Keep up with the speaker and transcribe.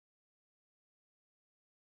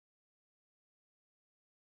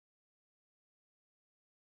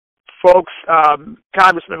folks,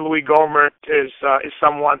 Congressman Louie Gohmert is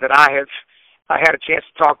someone that I had a chance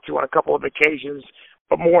to talk to on a couple of occasions.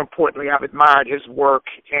 But more importantly, I've admired his work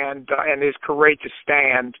and his courageous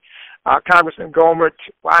stand. Congressman Gohmert,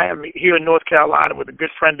 I am here in North Carolina with a good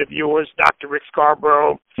friend of yours, Dr. Rick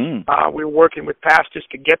Scarborough. We're working with pastors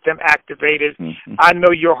to get them activated. I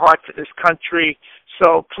know your heart for this country,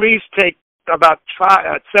 so please take about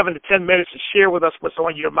 7 to 10 minutes to share with us what's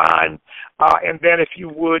on your mind, and then if you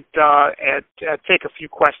would, take a few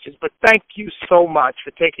questions. But thank you so much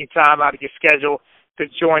for taking time out of your schedule to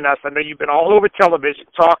join us. I know you've been all over television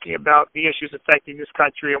talking about the issues affecting this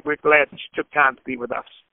country, and we're glad that you took time to be with us.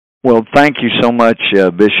 Well, thank you so much,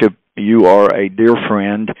 Bishop. You are a dear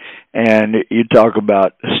friend, and you talk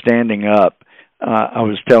about standing up. I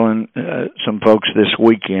was telling some folks this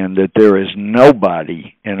weekend that there is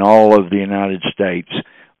nobody in all of the United States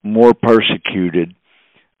more persecuted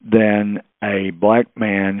than a black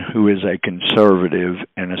man who is a conservative,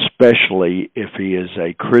 and especially if he is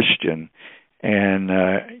a Christian. And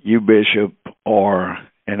you, Bishop, are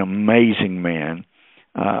an amazing man.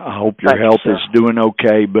 I hope your health is doing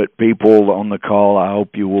okay, but people on the call, I hope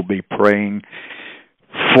you will be praying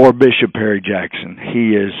for Bishop Harry Jackson.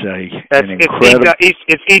 He is an incredible...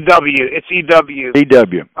 It's EW. It's EW.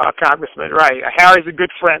 EW. Congressman, right. Harry's a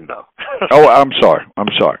good friend, though. Oh, I'm sorry.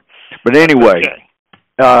 But anyway,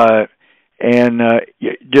 and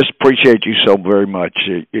just appreciate you so very much.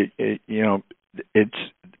 It's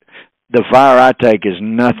the fire I take is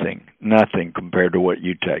nothing compared to what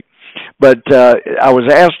you take. But I was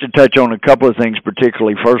asked to touch on a couple of things,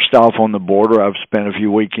 particularly first off on the border. I've spent the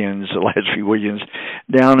last few weekends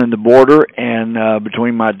down in the border and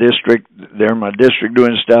between my district, they're in my district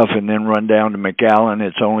doing stuff, and then run down to McAllen.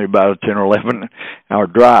 It's only about a 10 or 11 hour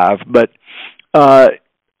drive. But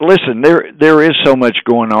listen, there is so much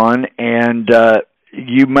going on, and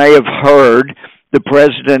you may have heard the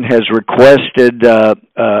president has requested a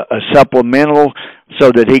supplemental so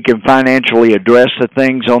that he can financially address the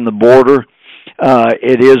things on the border.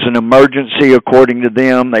 It is an emergency, according to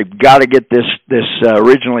them. They've got to get this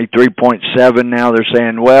originally 3.7. Now they're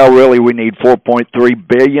saying, well, really, we need 4.3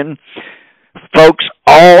 billion. Folks,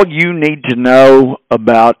 all you need to know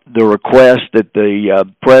about the request that the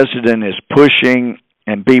president is pushing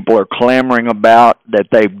and people are clamoring about that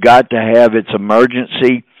they've got to have its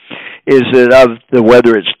emergency is that of the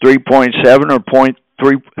whether it's 3.7 or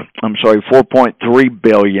 4.3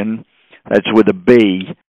 billion, that's with a B,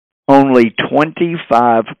 only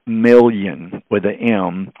 25 million with an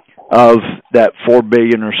M of that $4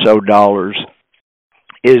 billion or so dollars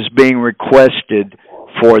is being requested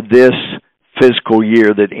for this fiscal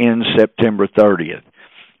year that ends September 30th.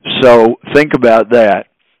 So think about that.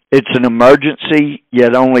 It's an emergency,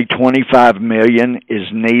 yet only 25 million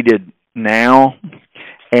is needed now,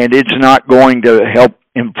 and it's not going to help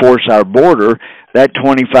enforce our border. That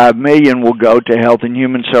 25 million will go to Health and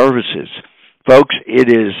Human Services. Folks, it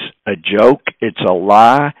is a joke. It's a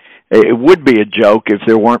lie. It would be a joke if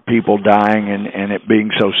there weren't people dying and it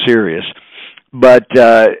being so serious. But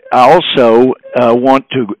I also want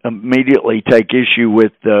to immediately take issue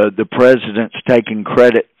with the president's taking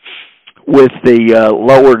credit with the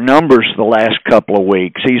lower numbers the last couple of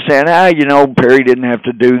weeks. He's saying, Perry didn't have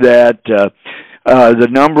to do that. The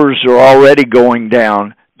numbers are already going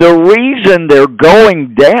down. The reason they're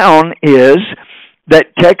going down is that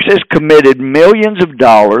Texas committed millions of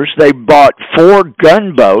dollars. They bought 4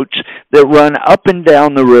 gunboats that run up and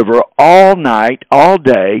down the river all night, all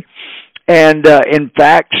day. And, in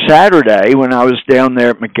fact, Saturday, when I was down there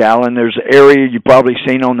at McAllen, there's an area you've probably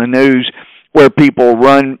seen on the news where people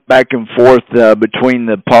run back and forth between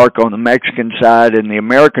the park on the Mexican side and the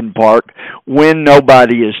American park when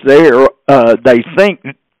nobody is there. They think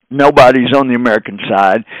nobody's on the American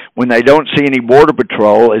side. When they don't see any Border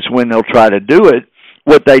Patrol is when they'll try to do it.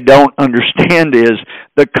 What they don't understand is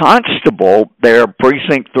the constable there,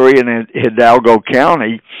 Precinct 3 in Hidalgo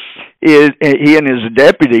County, he and his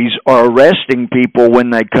deputies are arresting people when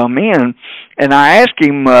they come in. And I asked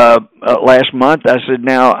him last month, I said,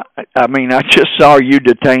 I just saw you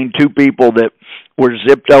detain 2 people that were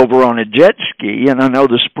zipped over on a jet ski, and I know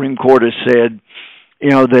the Supreme Court has said,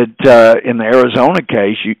 that in the Arizona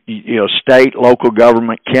case, state, local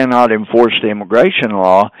government cannot enforce the immigration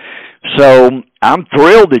law. So I'm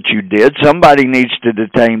thrilled that you did. Somebody needs to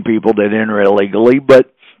detain people that enter illegally,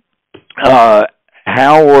 but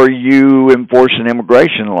how are you enforcing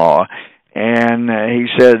immigration law? And he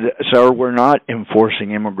said, sir, we're not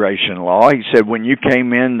enforcing immigration law. He said, when you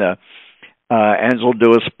came in the Ansel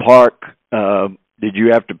Lewis Park, did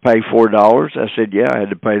you have to pay $4? I said, yeah, I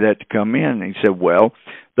had to pay that to come in. And he said, well,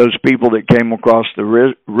 those people that came across the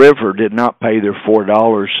river did not pay their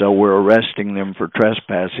 $4, so we're arresting them for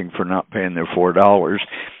trespassing for not paying their $4,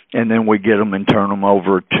 and then we get them and turn them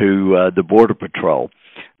over to the Border Patrol.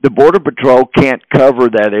 The Border Patrol can't cover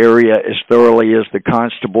that area as thoroughly as the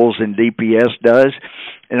constables and DPS does.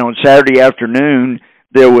 And on Saturday afternoon,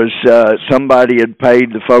 there was somebody had paid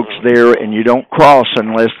the folks there, and you don't cross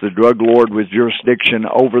unless the drug lord with jurisdiction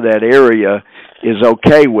over that area is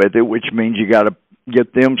okay with it, which means you got to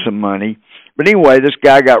get them some money. But anyway, this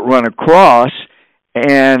guy got run across,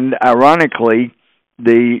 and ironically,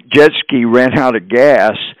 the jet ski ran out of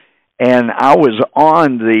gas. And I was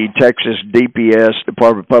on the Texas DPS,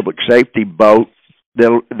 Department of Public Safety boat that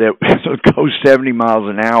goes 70 miles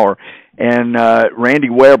an hour. And Randy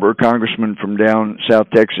Weber, congressman from down South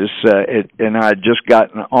Texas, and I had just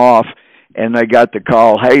gotten off, and they got the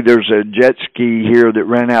call, hey, there's a jet ski here that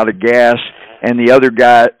ran out of gas, and the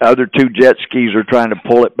other two jet skis are trying to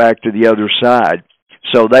pull it back to the other side.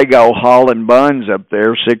 So they go hauling buns up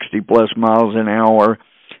there, 60-plus miles an hour,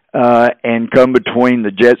 and come between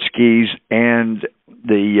the jet skis and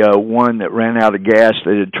the one that ran out of gas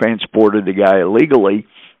that had transported the guy illegally.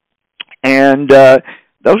 And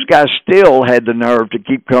those guys still had the nerve to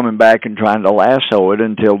keep coming back and trying to lasso it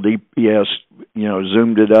until DPS,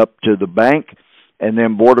 zoomed it up to the bank, and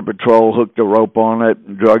then Border Patrol hooked a rope on it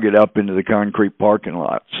and drug it up into the concrete parking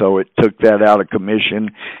lot. So it took that out of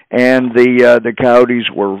commission, and the coyotes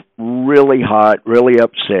were really hot, really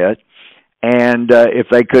upset. And if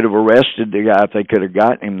they could have arrested the guy, if they could have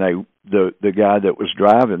gotten him, the guy that was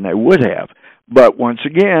driving, they would have. But once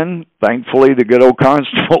again, thankfully, the good old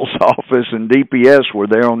constable's office and DPS were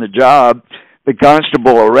there on the job. The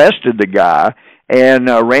constable arrested the guy, and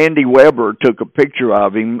Randy Weber took a picture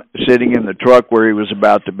of him sitting in the truck where he was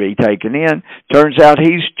about to be taken in. Turns out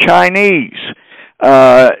he's Chinese.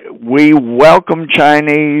 We welcome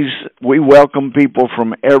Chinese. We welcome people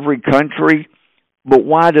from every country. But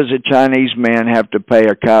why does a Chinese man have to pay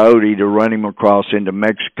a coyote to run him across into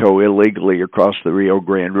Mexico illegally across the Rio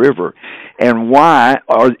Grande River? And why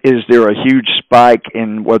is there a huge spike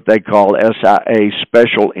in what they call SIA,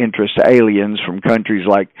 special interest aliens, from countries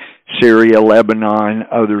like Syria, Lebanon,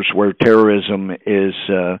 others where terrorism is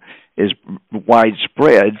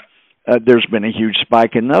widespread? There's been a huge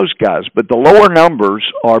spike in those guys. But the lower numbers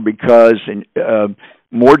are because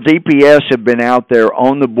more DPS have been out there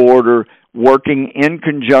on the border working in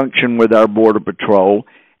conjunction with our Border Patrol.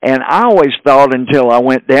 And I always thought, until I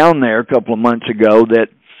went down there a couple of months ago, that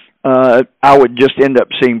I would just end up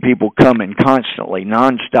seeing people coming constantly,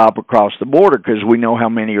 nonstop across the border, because we know how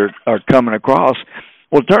many are coming across.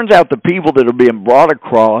 Well, it turns out the people that are being brought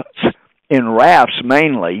across in rafts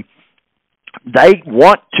mainly, they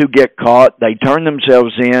want to get caught. They turn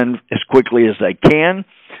themselves in as quickly as they can.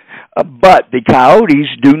 But the coyotes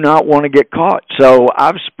do not want to get caught. So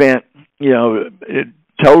I've spent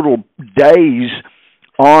total days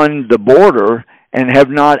on the border and have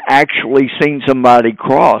not actually seen somebody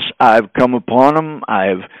cross. I've come upon them.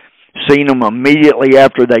 I've seen them immediately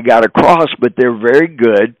after they got across, but they're very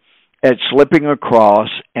good at slipping across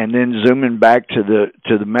and then zooming back to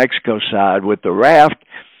the Mexico side with the raft.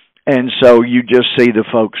 And so you just see the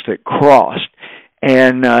folks that crossed.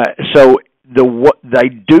 And so they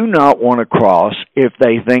do not want to cross if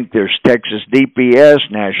they think there's Texas DPS,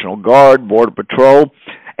 National Guard, Border Patrol,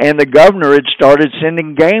 and the governor had started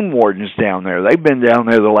sending game wardens down there. They've been down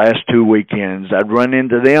there the last 2 weekends. I'd run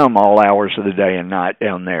into them all hours of the day and night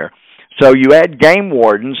down there. So you add game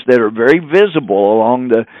wardens that are very visible along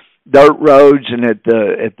the dirt roads and at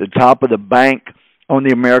the top of the bank on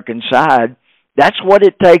the American side. That's what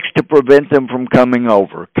it takes to prevent them from coming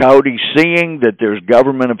over. Coyotes seeing that there's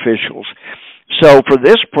government officials. So for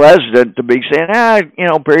this president to be saying,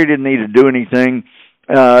 Perry didn't need to do anything,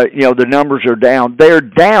 the numbers are down. They're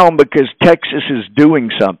down because Texas is doing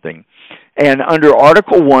something. And under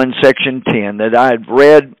Article 1, Section 10, that I had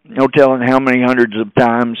read, no telling how many hundreds of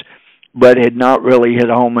times, but had not really hit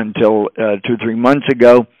home until 2 or 3 months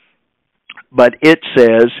ago, but it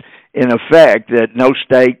says, in effect, that no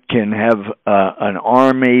state can have an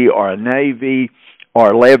army or a navy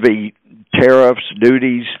or levy tariffs,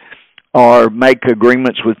 duties, or make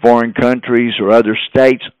agreements with foreign countries or other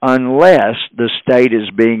states unless the state is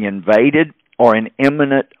being invaded or in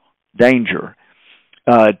imminent danger.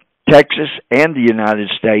 Texas and the United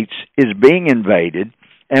States is being invaded,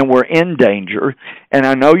 and we're in danger. And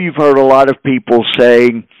I know you've heard a lot of people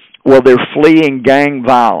saying, well, they're fleeing gang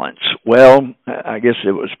violence. Well, I guess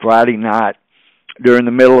it was Friday night during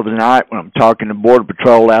the middle of the night when I'm talking to Border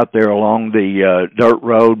Patrol out there along the dirt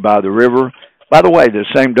road by the river. By the way, the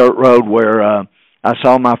same dirt road where I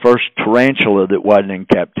saw my first tarantula that wasn't in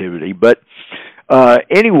captivity. But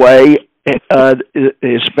anyway, the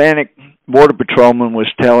Hispanic Border Patrolman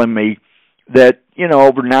was telling me that, you know,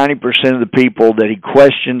 over 90% of the people that he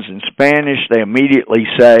questions in Spanish, they immediately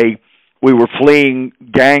say, we were fleeing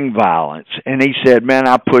gang violence. And he said, man,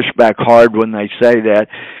 I push back hard when they say that,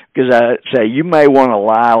 because I say, you may want to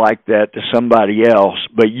lie like that to somebody else,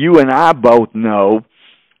 but you and I both know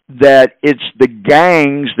that it's the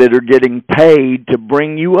gangs that are getting paid to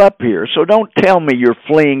bring you up here. So don't tell me you're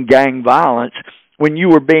fleeing gang violence when you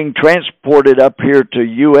were being transported up here to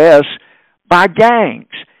U.S. by gangs.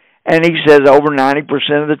 And he says over 90%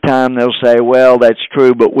 of the time they'll say, well, that's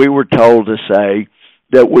true, but we were told to say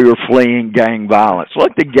that we were fleeing gang violence.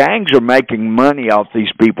 Look, the gangs are making money off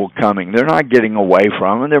these people coming. They're not getting away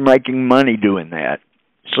from them. They're making money doing that.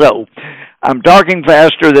 So I'm talking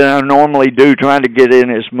faster than I normally do, trying to get in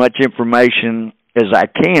as much information as I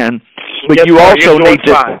can. But yes, you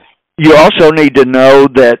also need to know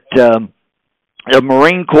that the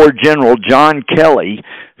Marine Corps General John Kelly,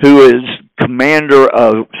 who is commander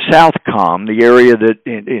of Southcom, the area that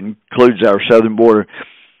includes our southern border,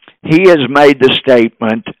 he has made the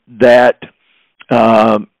statement that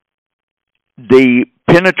the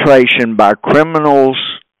penetration by criminals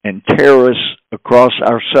and terrorists across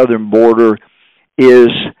our southern border is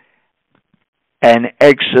an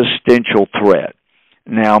existential threat.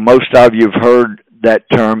 Now, most of you have heard that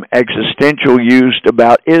term existential used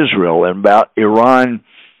about Israel and about Iran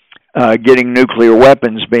getting nuclear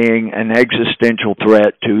weapons being an existential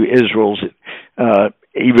threat to Israel's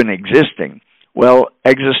even existing. Well,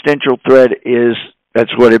 existential threat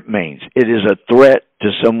that's what it means. It is a threat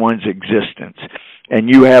to someone's existence. And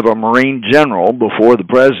you have a Marine general, before the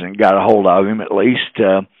president got a hold of him at least,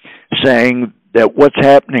 saying that what's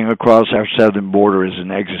happening across our southern border is an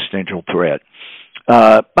existential threat.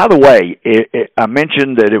 By the way, I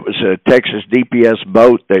mentioned that it was a Texas DPS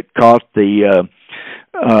boat that caught the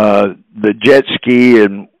jet ski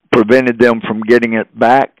and prevented them from getting it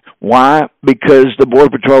back. Why? Because the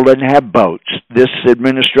Border Patrol doesn't have boats. This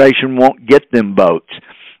administration won't get them boats.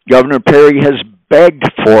 Governor Perry has begged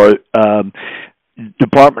for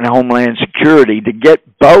Department of Homeland Security to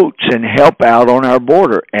get boats and help out on our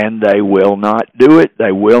border, and they will not do it.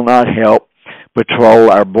 They will not help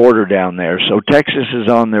patrol our border down there. So Texas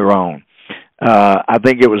is on their own. I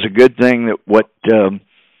think it was a good thing that what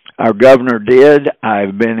our governor did.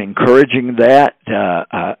 I've been encouraging that.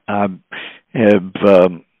 I have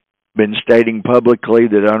been stating publicly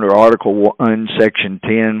that under Article 1, Section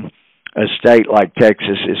 10, a state like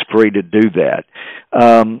Texas is free to do that.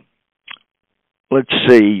 Let's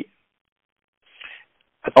see.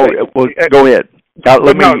 Go ahead. I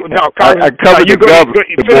covered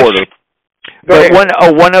the border. But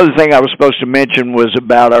one other thing I was supposed to mention was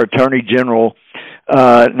about our Attorney General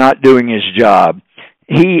not doing his job.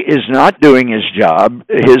 He is not doing his job.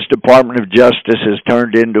 His Department of Justice has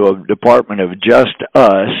turned into a Department of Just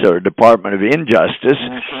Us, or a Department of Injustice.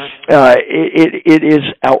 It is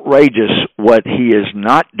outrageous what he is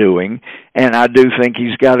not doing, and I do think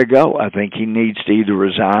he's got to go. I think he needs to either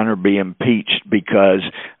resign or be impeached because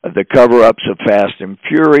of the cover-ups of Fast and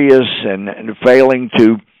Furious and failing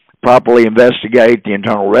to properly investigate the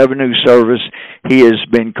Internal Revenue Service. He has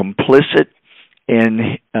been complicit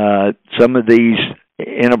in some of these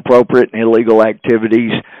inappropriate and illegal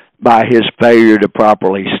activities by his failure to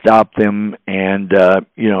properly stop them and,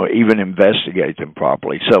 even investigate them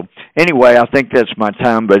properly. So anyway, I think that's my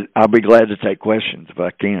time, but I'll be glad to take questions if I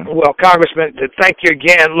can. Well, Congressman, thank you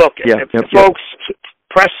again. Look, folks,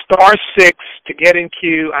 press *6 to get in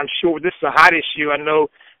queue. I'm sure this is a hot issue. I know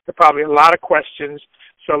there are probably a lot of questions.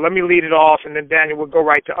 So let me lead it off, and then Daniel will go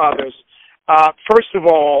right to others. First of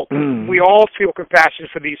all, we all feel compassion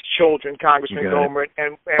for these children, Congressman Gohmert,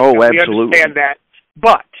 and we understand that.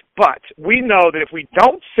 But we know that if we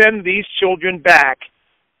don't send these children back,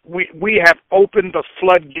 we have opened the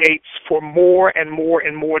floodgates for more and more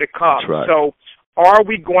and more to come. That's right. So are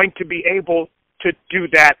we going to be able to do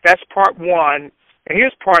that? That's part one. And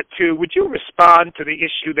here's part two. Would you respond to the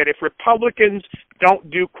issue that if Republicans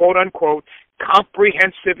don't do, quote unquote,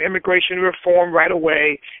 comprehensive immigration reform right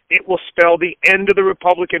away, it will spell the end of the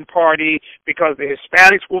Republican Party because the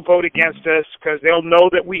Hispanics will vote against us because they'll know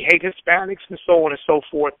that we hate Hispanics and so on and so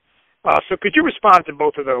forth. So could you respond to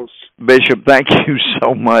both of those? Bishop, thank you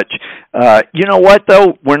so much. You know what,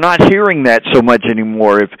 though? We're not hearing that so much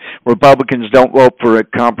anymore. If Republicans don't vote for a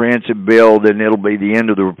comprehensive bill, then it'll be the end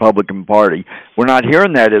of the Republican Party. We're not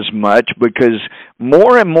hearing that as much because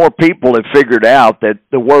more and more people have figured out that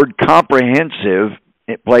the word comprehensive,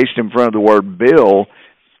 placed in front of the word bill,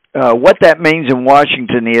 what that means in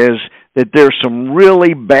Washington is that there's some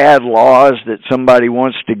really bad laws that somebody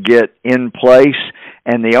wants to get in place,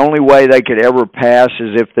 and the only way they could ever pass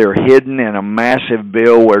is if they're hidden in a massive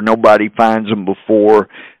bill where nobody finds them before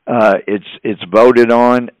it's voted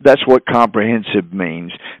on. That's what comprehensive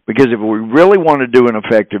means. Because if we really want to do an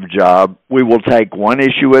effective job, we will take one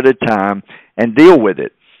issue at a time and deal with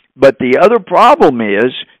it. But the other problem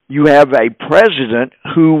is you have a president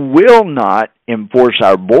who will not enforce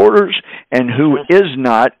our borders and who is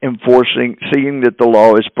not seeing that the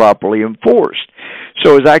law is properly enforced.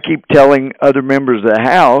 So as I keep telling other members of the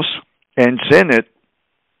House and Senate,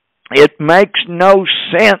 it makes no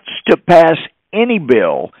sense to pass any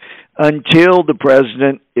bill until the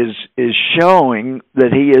president is showing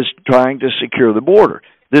that he is trying to secure the border.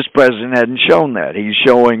 This president hadn't shown that. He's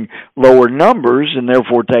showing lower numbers and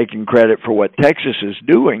therefore taking credit for what Texas is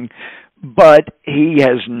doing, but he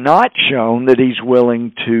has not shown that he's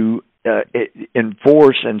willing to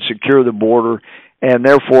enforce and secure the border, and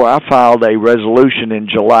therefore I filed a resolution in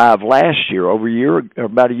July of last year,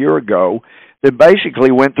 about a year ago, that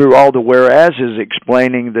basically went through all the whereases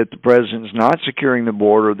explaining that the president's not securing the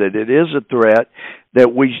border, that it is a threat,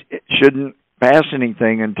 that we shouldn't pass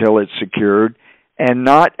anything until it's secured, and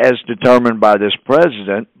not as determined by this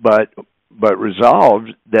president, but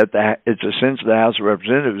resolved that it's a sense of the House of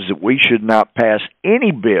Representatives that we should not pass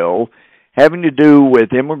any bill having to do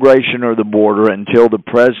with immigration or the border until the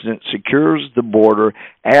president secures the border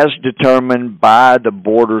as determined by the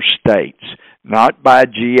border states, not by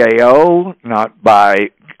GAO, not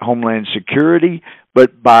by Homeland Security,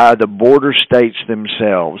 but by the border states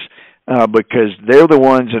themselves. Because they're the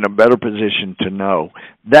ones in a better position to know.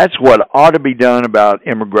 That's what ought to be done about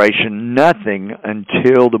immigration, nothing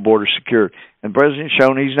until the border's secured. And the president's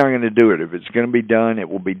shown he's not going to do it. If it's going to be done, it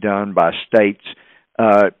will be done by states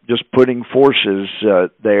just putting forces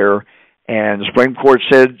there. And the Supreme Court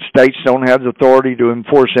said states don't have the authority to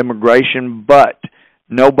enforce immigration, but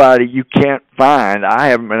you can't find, I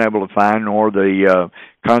haven't been able to find, nor the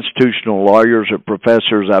constitutional lawyers or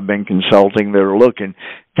professors I've been consulting that are looking,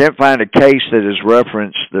 can't find a case that has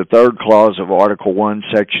referenced the third clause of Article 1,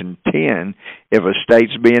 Section 10, if a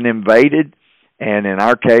state's being invaded, and in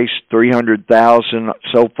our case, 300,000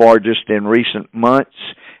 so far just in recent months,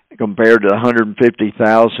 compared to the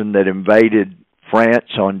 150,000 that invaded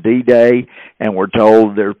France on D-Day, and we're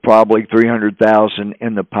told there's probably 300,000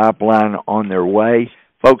 in the pipeline on their way.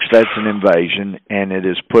 Folks, that's an invasion, and it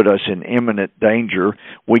has put us in imminent danger.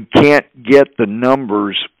 We can't get the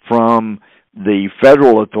numbers from the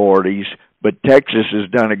federal authorities, but Texas has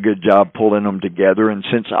done a good job pulling them together, and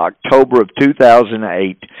since October of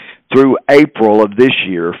 2008 through April of this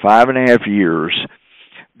year, 5.5 years,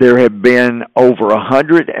 there have been over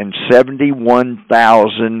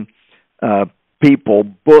 171,000 people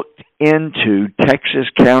booked into Texas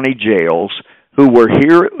county jails who were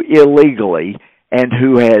here illegally and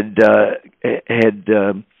who had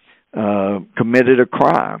committed a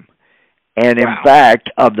crime. And in fact,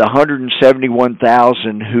 of the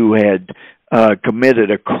 171,000 who had committed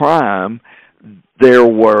a crime, there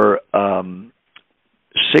were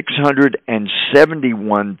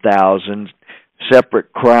 671,000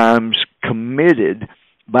 separate crimes committed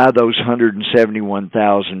by those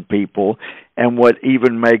 171,000 people. And what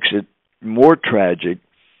even makes it more tragic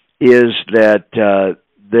is that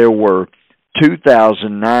there were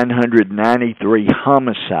 2,993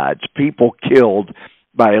 homicides, people killed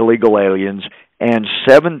by illegal aliens, and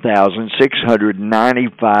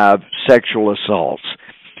 7,695 sexual assaults.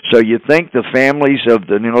 So you think the families of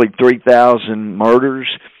the nearly 3,000 murders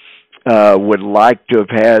would like to have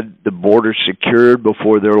had the border secured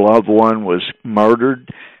before their loved one was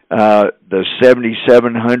murdered? The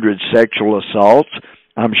 7,700 sexual assaults,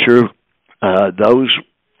 I'm sure those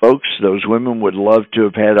folks, those women would love to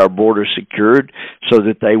have had our border secured so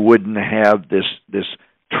that they wouldn't have this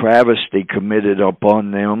travesty committed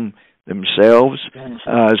upon themselves.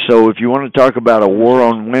 So if you want to talk about a war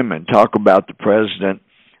on women, talk about the president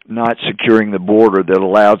not securing the border that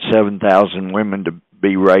allowed 7,000 women to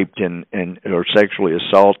be raped and or sexually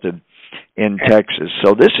assaulted in Texas.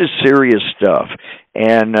 So this is serious stuff,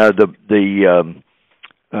 and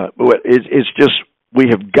it's just, we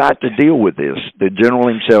have got to deal with this. The general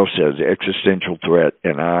himself says existential threat,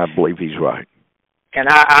 and I believe he's right. And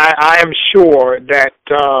I am sure that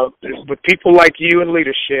with people like you in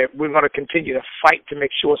leadership, we're going to continue to fight to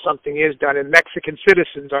make sure something is done. And Mexican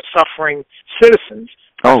citizens are suffering suffering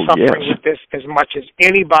with this as much as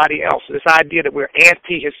anybody else. This idea that we're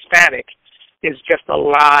anti-Hispanic is just a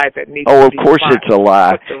lie that needs to be of course it's a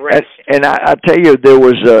lie. And I tell you, there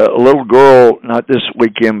was a little girl, not this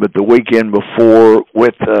weekend, but the weekend before,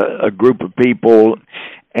 with a group of people,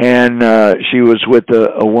 and she was with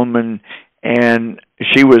a woman, and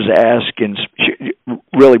she was asking,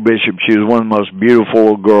 really, Bishop, she was one of the most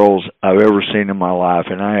beautiful girls I've ever seen in my life,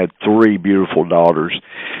 and I had 3 beautiful daughters.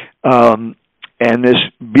 And this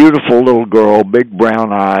beautiful little girl, big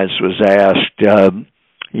brown eyes, was asked,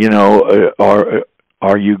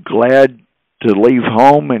 are you glad to leave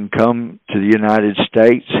home and come to the United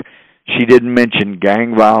States? She didn't mention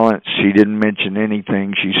gang violence. She didn't mention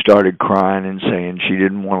anything. She started crying and saying she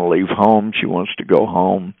didn't want to leave home. She wants to go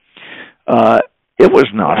home. It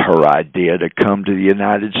was not her idea to come to the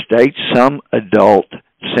United States. Some adult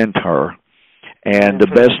sent her. And the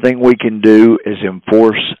best thing we can do is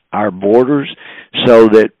enforce our borders so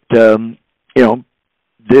that,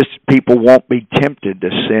 this people won't be tempted to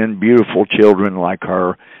send beautiful children like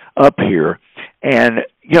her up here. And,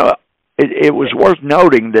 it was worth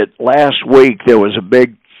noting that last week there was a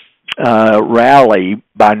big rally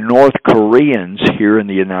by North Koreans here in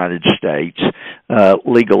the United States,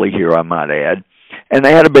 legally here, I might add. And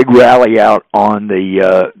they had a big rally out on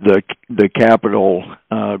the Capitol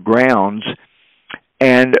grounds.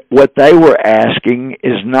 And what they were asking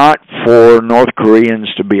is not for North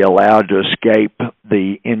Koreans to be allowed to escape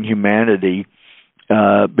the inhumanity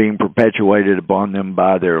being perpetuated upon them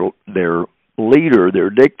by their leader, their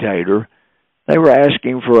dictator. They were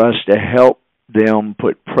asking for us to help them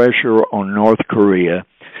put pressure on North Korea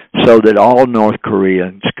so that all North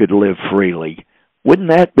Koreans could live freely. Wouldn't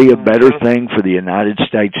that be a better thing for the United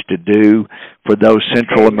States to do for those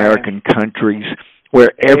Central American countries,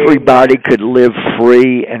 where everybody could live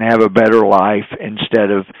free and have a better life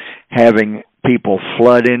instead of having people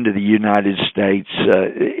flood into the United States?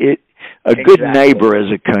 A good neighbor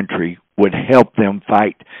as a country would help them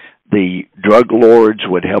fight the drug lords,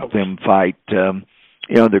 would help them fight,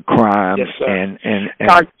 the crime and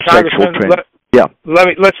sexual trend.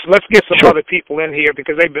 Let's get some other people in here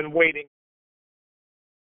because they've been waiting.